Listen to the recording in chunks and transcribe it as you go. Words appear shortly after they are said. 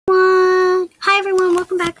everyone,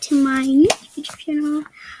 welcome back to my new YouTube channel.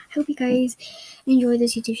 I hope you guys enjoy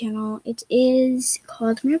this YouTube channel. It is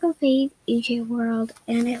called Miraclefaith In,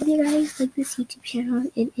 and I hope you guys like this YouTube channel.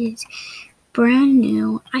 It is brand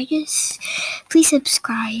new. Please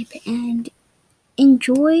subscribe and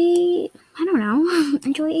enjoy,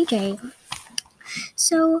 enjoy AJ.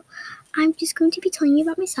 So, I'm just going to be telling you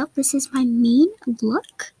about myself. This is my main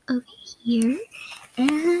look over here,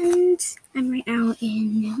 and I'm right now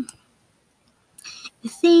in the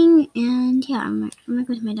thing, and yeah, I'm gonna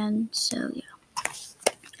go to my dad. So yeah,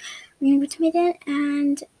 I'm gonna go to my dad,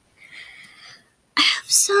 and I have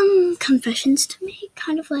some confessions to make.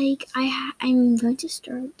 Kind of like I'm going to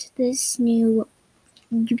start this new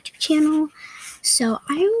YouTube channel, so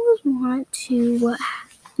I would want to.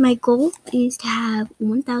 My goal is to have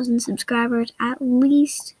 1,000 subscribers at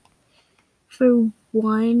least for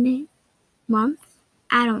 1 month.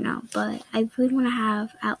 I don't know, but I really want to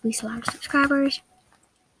have at least a lot of subscribers.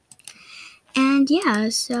 And yeah,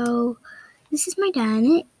 so this is my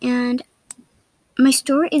dad, and my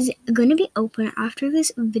store is going to be open after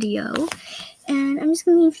this video, and I'm just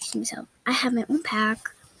going to introduce myself. I have my own pack.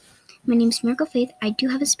 My name is Miraclefaith. I do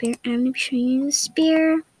have a spear, and I'm going to be showing you the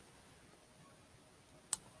spear.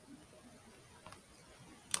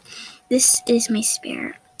 This is my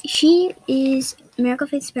spear. She is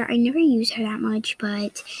Miraclefaith's spear. I never use her that much,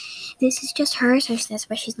 but this is just her, so that's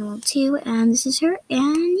why she's level 2, and this is her,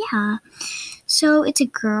 and yeah. So it's a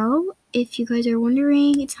girl, if you guys are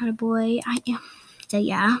wondering. It's not a boy. I am. So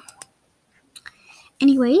yeah.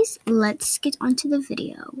 Anyways, let's get on to the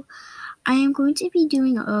video. I am going to be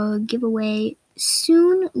doing a giveaway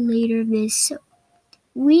soon, later this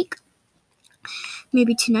week,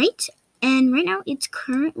 maybe tonight. And right now it's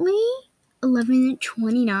currently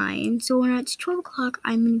 11:29. So when it's 12 o'clock,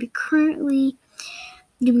 I'm going to be currently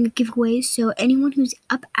doing a giveaway. So anyone who's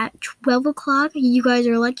up at 12 o'clock, you guys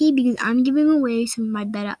are lucky because I'm giving away some of my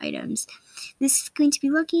beta items. This is going to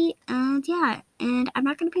be lucky, and yeah, and I'm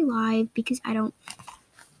not going to be live because I'm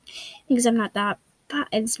not that, but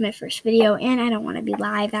it's my first video, and I don't want to be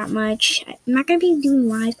live that much. I'm not going to be doing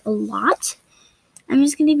live a lot. I'm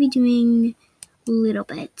just going to be doing little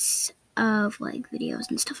bits of like videos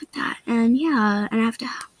and stuff like that, and yeah, and I have to.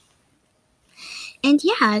 And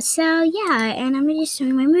yeah, so yeah, and I'm just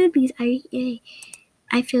showing my mood because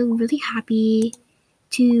I feel really happy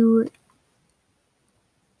to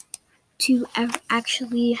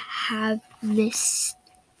actually have this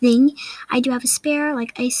thing. I do have a spare,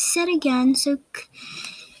 like I said again, so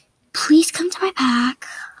please come to my pack.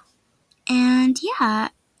 And yeah,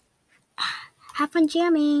 have fun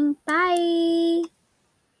jamming. Bye.